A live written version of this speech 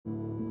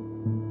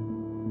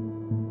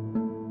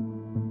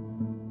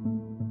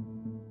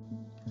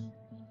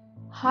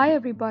Hi,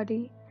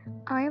 everybody.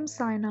 I am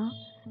Saina,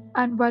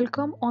 and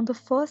welcome on the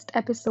first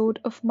episode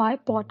of my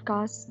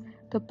podcast,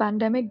 The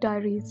Pandemic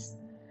Diaries.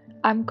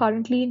 I'm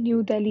currently in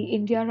New Delhi,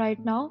 India,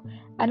 right now,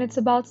 and it's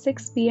about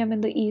 6 p.m.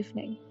 in the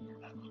evening.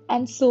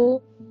 And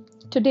so,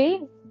 today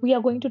we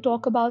are going to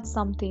talk about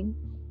something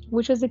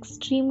which is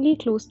extremely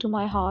close to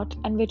my heart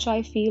and which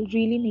I feel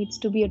really needs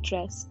to be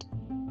addressed: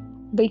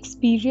 the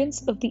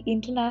experience of the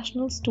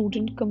international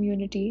student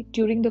community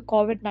during the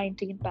COVID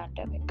 19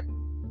 pandemic.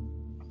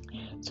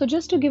 So,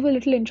 just to give a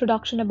little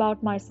introduction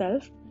about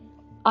myself,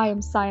 I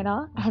am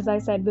Saina, as I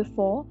said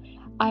before.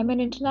 I'm an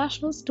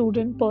international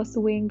student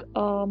pursuing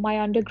my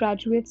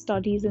undergraduate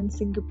studies in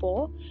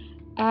Singapore,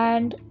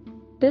 and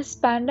this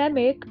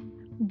pandemic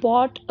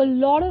brought a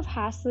lot of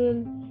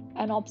hassle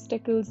and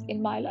obstacles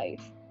in my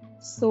life.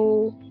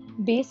 So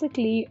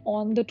basically,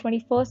 on the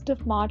 21st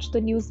of March, the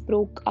news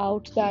broke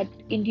out that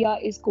India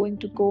is going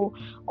to go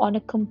on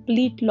a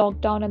complete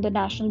lockdown and the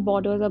national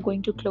borders are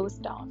going to close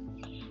down.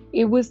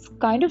 It was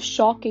kind of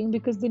shocking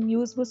because the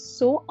news was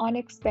so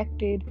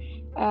unexpected,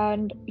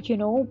 and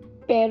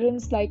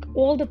parents, like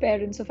all the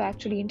parents of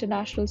actually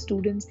international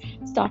students,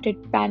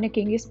 started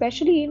panicking,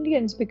 especially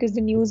Indians, because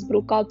the news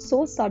broke out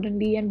so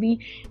suddenly and we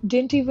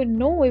didn't even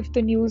know if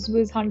the news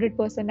was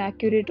 100%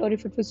 accurate or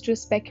if it was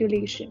just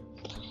speculation.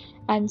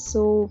 And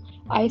so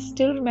I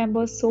still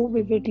remember so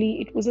vividly,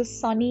 it was a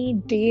sunny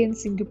day in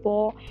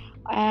Singapore,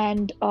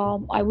 and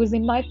I was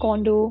in my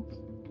condo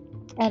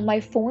and my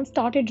phone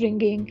started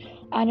ringing,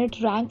 and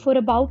it rang for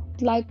about,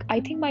 like,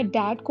 I think my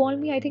dad called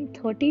me, I think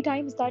 30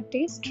 times that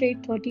day,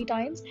 straight 30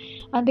 times.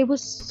 And they were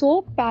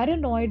so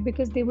paranoid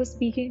because they were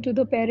speaking to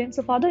the parents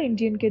of other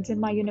Indian kids in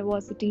my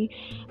university,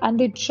 and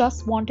they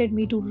just wanted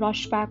me to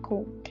rush back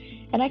home.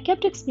 And I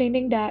kept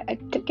explaining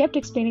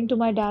to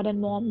my dad and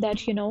mom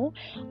that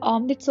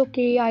it's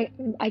okay,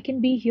 I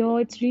can be here,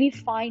 it's really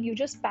fine, you're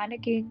just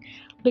panicking.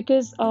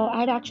 Because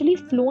I'd actually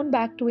flown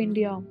back to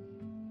India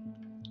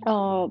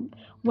um,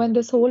 when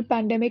this whole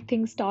pandemic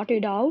thing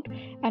started out,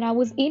 and I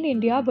was in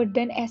India, but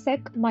then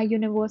ESSEC, my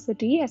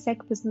university,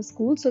 ESSEC Business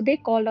School, so they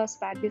called us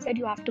back. They said,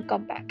 you have to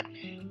come back.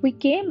 We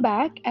came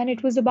back, and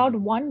it was about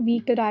 1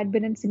 week that I had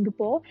been in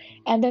Singapore.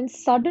 And then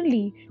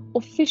suddenly,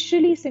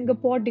 officially,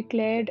 Singapore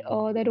declared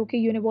that, okay,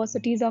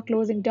 universities are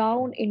closing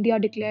down. India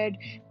declared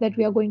that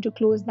we are going to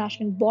close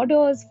national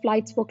borders.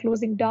 Flights were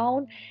closing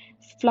down,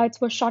 flights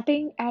were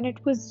shutting, and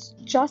it was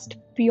just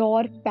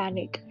pure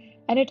panic,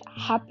 and it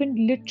happened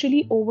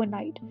literally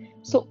overnight.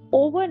 So,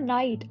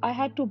 overnight, I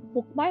had to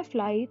book my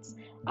flights.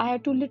 I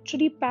had to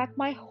literally pack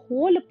my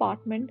whole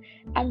apartment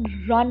and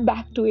run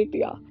back to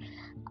India.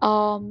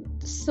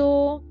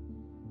 So,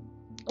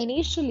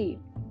 initially,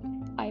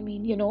 I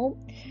mean,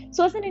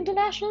 so as an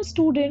international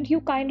student,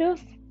 you kind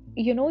of,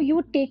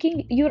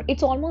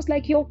 it's almost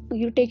like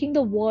you're taking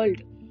the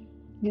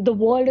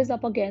world is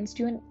up against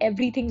you and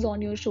everything's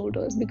on your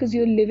shoulders, because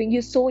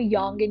you're so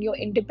young and you're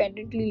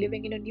independently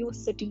living in a new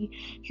city.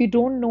 You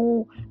don't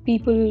know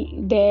people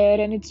there,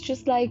 and it's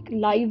just like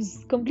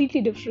lives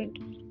completely different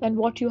than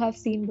what you have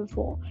seen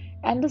before.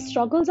 And the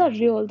struggles are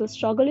real. The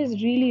struggle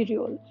is really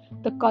real.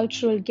 The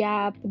cultural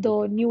gap,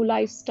 the new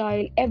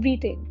lifestyle,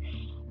 everything.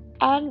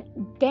 And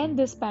then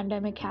this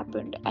pandemic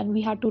happened and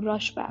we had to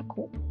rush back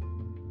home.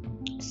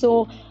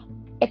 So,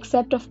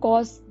 except of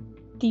course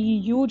the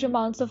huge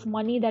amounts of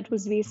money that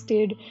was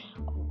wasted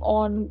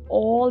on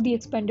all the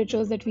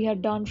expenditures that we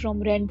had done,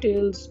 from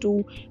rentals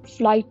to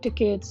flight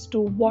tickets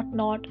to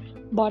whatnot.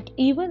 But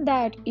even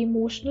that,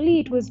 emotionally,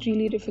 it was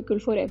really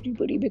difficult for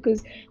everybody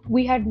because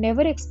we had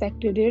never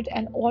expected it,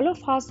 and all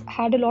of us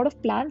had a lot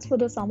of plans for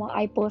the summer.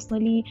 I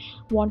personally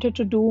wanted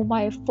to do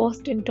my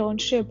first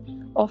internship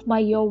of my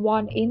year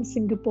one in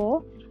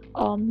Singapore.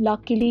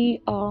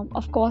 Luckily,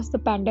 of course, the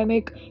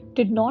pandemic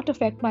did not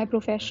affect my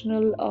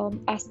professional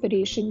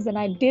aspirations, and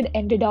I did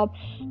ended up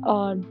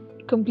uh,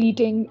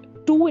 completing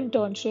two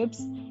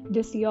internships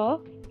this year,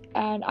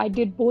 and I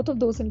did both of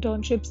those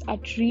internships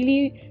at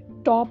really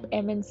top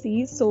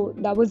MNCs, so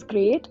that was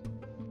great.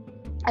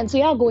 And so,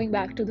 yeah, going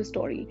back to the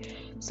story.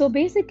 So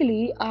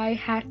basically, I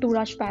had to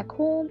rush back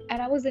home,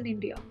 and I was in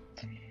India.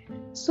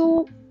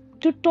 So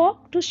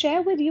to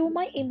share with you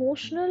my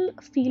emotional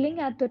feeling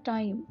at the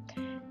time,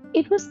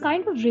 it was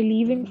kind of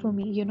relieving for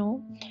me,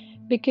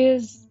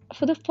 because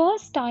for the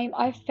first time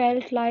I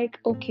felt like,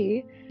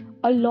 okay,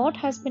 a lot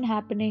has been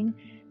happening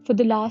for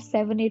the last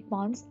 7, 8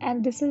 months,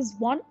 and this is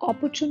one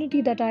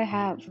opportunity that I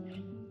have,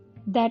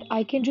 that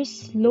I can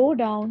just slow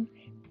down,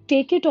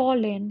 take it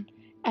all in,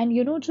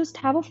 and just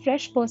have a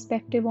fresh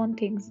perspective on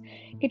things.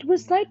 It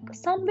was like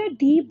somewhere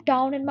deep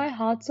down in my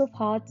hearts of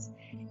hearts,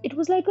 it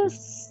was like a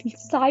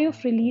sigh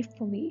of relief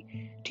for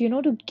me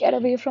to, to get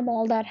away from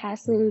all that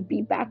hassle,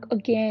 be back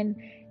again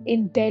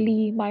in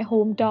Delhi, my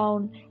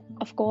hometown,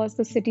 of course,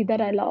 the city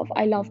that I love.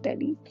 I love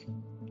Delhi.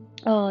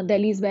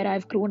 Delhi is where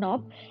I've grown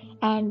up,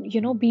 and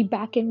be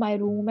back in my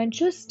room and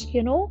just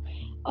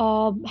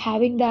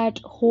having that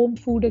home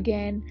food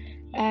again,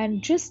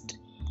 and just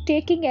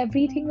taking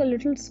everything a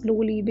little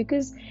slowly,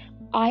 because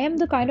I am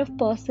the kind of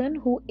person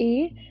who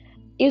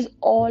is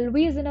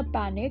always in a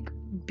panic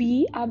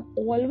B, I'm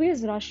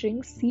always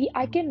rushing. C,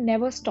 I can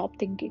never stop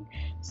thinking.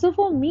 So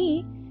for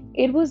me,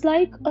 it was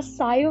like a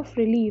sigh of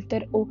relief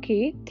that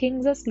okay,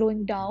 things are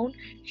slowing down,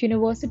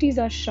 universities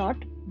are shut,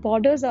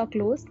 borders are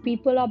closed,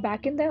 people are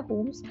back in their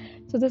homes.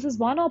 So this is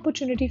one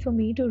opportunity for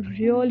me to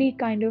really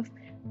kind of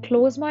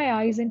close my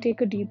eyes and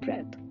take a deep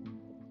breath.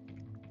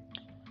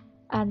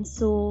 And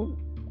so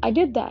I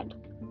did that.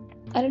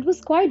 And it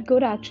was quite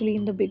good actually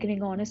in the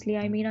beginning, honestly.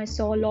 I mean, I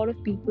saw a lot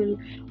of people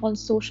on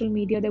social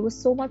media. There was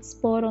so much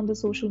spur on the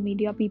social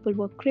media. People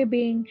were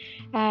cribbing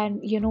and,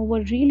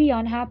 were really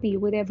unhappy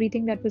with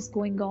everything that was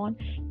going on.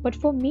 But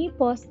for me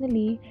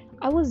personally,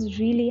 I was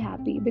really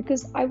happy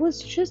because I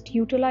was just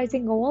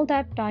utilizing all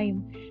that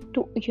time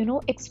to,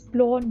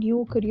 explore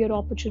new career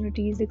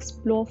opportunities,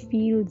 explore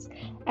fields.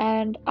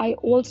 And I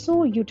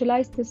also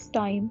utilized this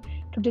time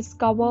to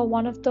discover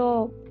one of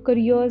the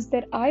careers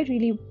that I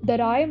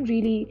am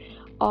really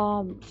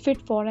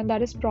fit for, and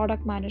that is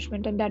product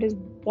management, and that is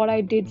what I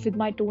did with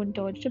my two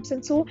internships.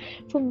 And so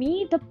for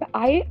me,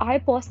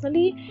 I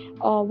personally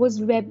was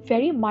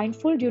very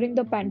mindful during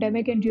the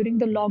pandemic and during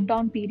the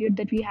lockdown period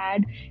that we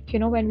had,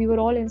 when we were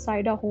all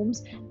inside our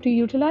homes, to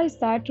utilize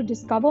that to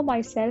discover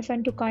myself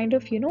and to kind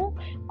of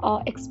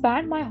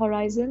expand my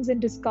horizons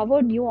and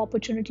discover new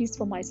opportunities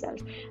for myself.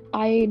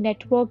 I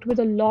networked with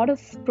a lot of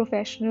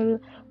professional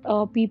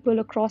people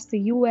across the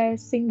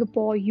US,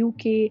 Singapore,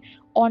 UK,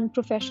 on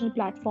professional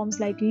platforms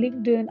like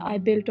LinkedIn. I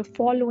built a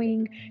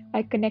following.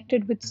 I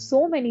connected with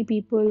so many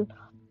people,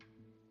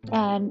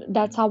 and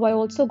that's how I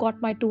also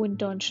got my two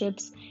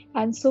internships.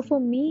 And so for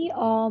me,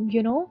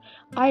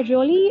 I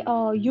really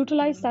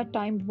utilized that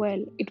time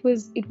well. It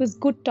was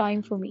good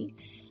time for me.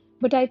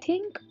 But I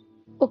think,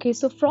 okay,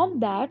 so from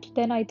that,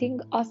 then I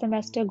think our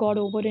semester got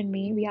over in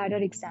May. We had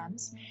our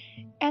exams,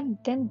 and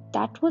then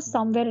that was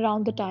somewhere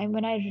around the time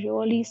when I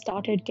really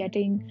started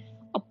getting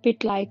a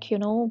bit like,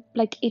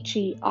 like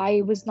itchy.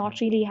 I was not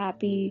really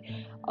happy.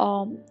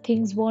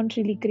 Things weren't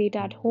really great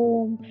at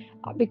home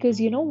because,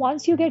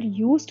 once you get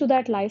used to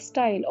that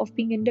lifestyle of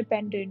being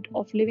independent,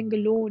 of living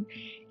alone,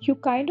 you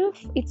kind of,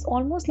 it's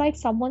almost like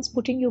someone's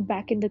putting you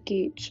back in the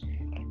cage.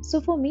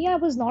 So for me, I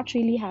was not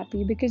really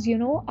happy because,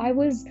 I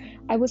was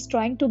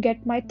trying to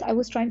I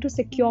was trying to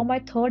secure my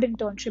third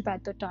internship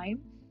at the time,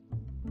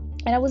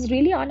 and I was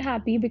really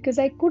unhappy because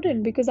I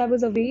couldn't, because I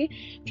was away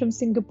from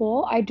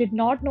Singapore. I did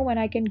not know when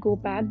I can go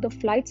back. The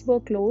flights were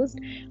closed.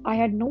 I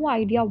had no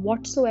idea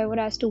whatsoever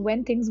as to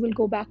when things will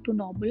go back to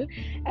normal.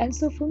 And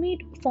so for me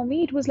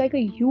it was like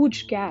a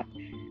huge gap,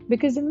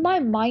 because in my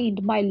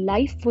mind my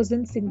life was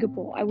in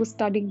Singapore. I was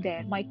studying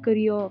there. My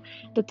career,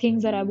 the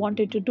things that I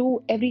wanted to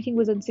do, everything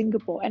was in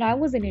Singapore, and I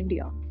was in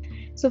India.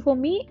 So for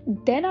me,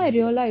 then I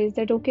realized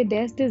that okay,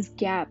 there's this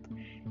gap,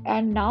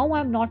 and now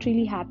I'm not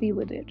really happy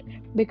with it,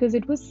 because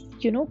it was,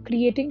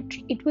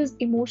 it was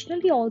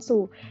emotionally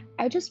also.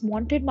 I just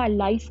wanted my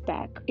life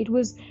back. It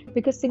was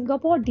because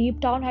Singapore deep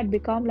down had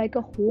become like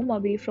a home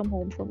away from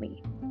home for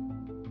me.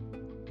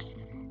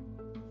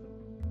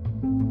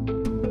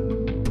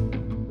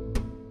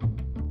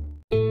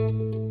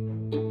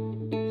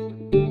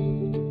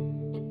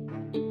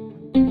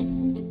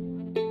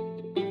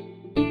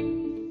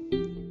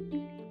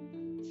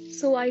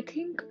 So I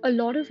think a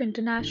lot of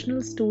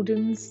international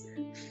students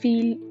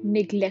feel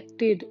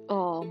neglected,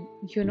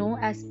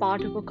 as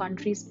part of a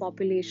country's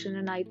population.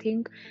 And I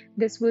think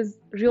this was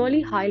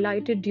really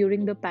highlighted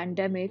during the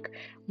pandemic,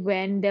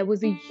 when there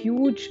was a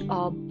huge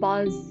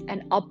buzz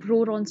and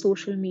uproar on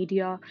social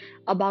media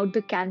about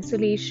the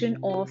cancellation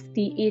of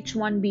the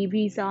H-1B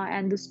visa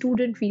and the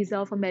student visa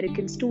of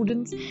American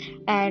students.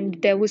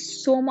 And there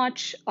was so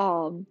much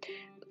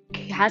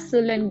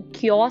hassle and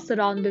chaos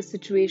around this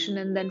situation.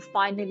 And then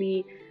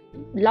finally,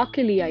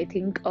 luckily, I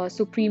think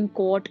Supreme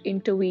Court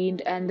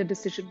intervened and the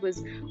decision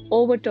was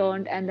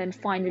overturned. And then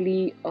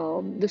finally,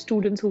 the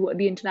students who were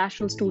the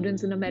international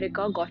students in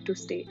America got to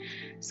stay.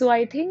 So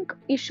I think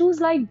issues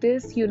like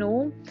this,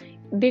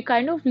 they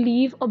kind of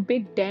leave a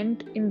big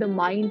dent in the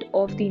mind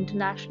of the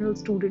international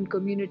student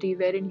community,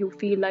 wherein you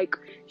feel like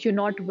you're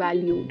not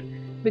valued.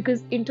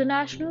 Because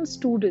international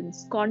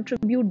students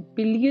contribute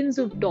billions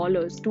of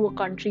dollars to a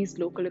country's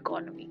local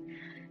economy.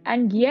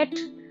 And yet,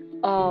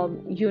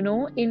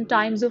 in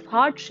times of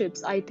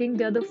hardships, I think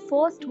they're the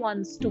first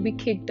ones to be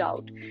kicked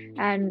out.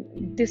 And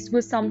this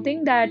was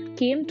something that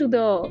came to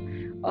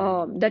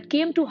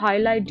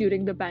highlight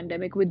during the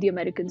pandemic with the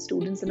American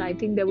students. And I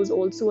think there was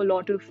also a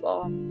lot of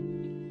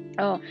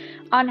uh,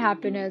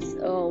 unhappiness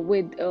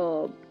with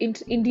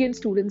Indian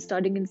students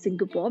studying in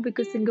Singapore,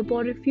 because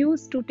Singapore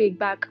refused to take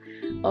back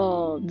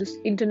the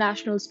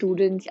international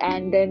students,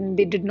 and then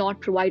they did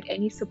not provide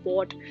any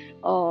support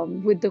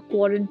with the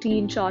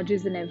quarantine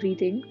charges and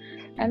everything.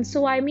 And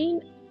so, I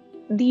mean,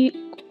 the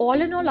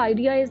all in all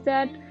idea is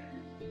that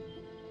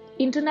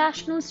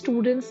international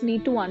students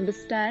need to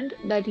understand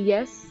that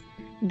yes,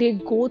 they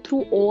go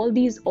through all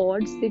these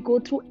odds, they go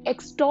through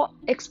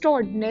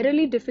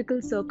extraordinarily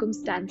difficult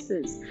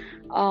circumstances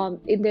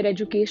in their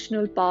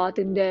educational path,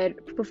 in their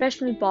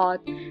professional path.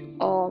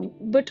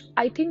 But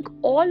I think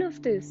all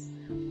of this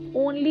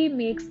only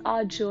makes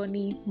our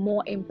journey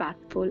more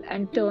impactful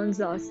and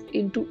turns us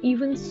into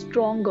even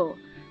stronger,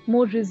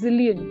 more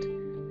resilient,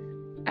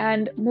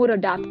 and more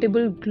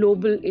adaptable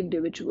global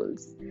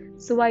individuals.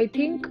 So I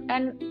think,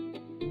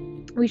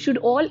 and we should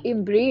all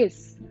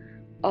embrace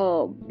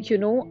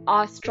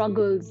our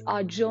struggles,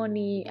 our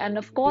journey, and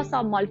of course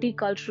our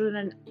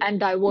multicultural and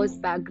diverse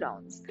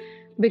backgrounds,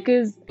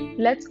 because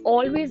let's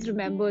always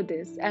remember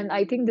this. And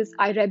I think this,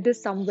 I read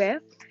this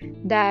somewhere,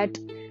 that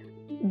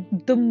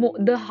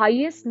the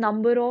highest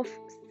number of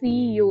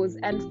CEOs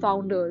and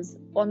founders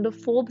on the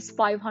Forbes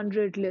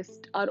 500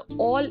 list are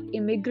all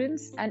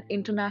immigrants and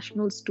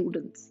international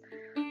students.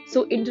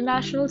 So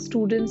international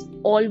students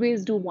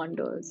always do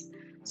wonders.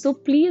 So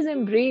please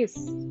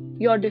embrace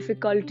your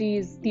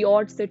difficulties, the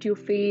odds that you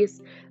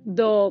face,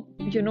 the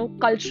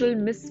cultural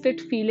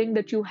misfit feeling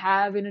that you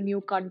have in a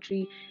new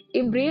country.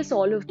 Embrace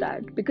all of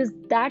that, because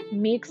that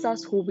makes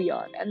us who we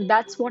are, and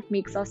that's what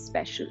makes us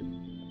special.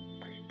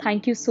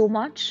 Thank you so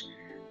much.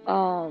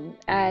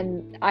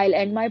 And I'll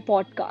end my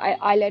podcast.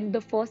 I'll end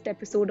the first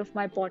episode of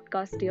my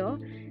podcast here.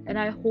 And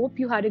I hope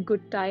you had a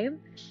good time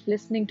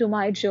listening to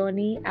my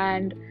journey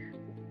and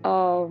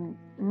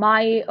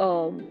my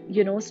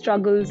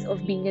struggles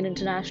of being an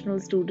international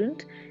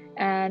student.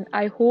 And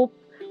I hope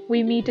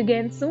we meet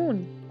again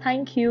soon.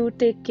 Thank you.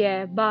 Take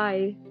care.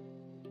 Bye.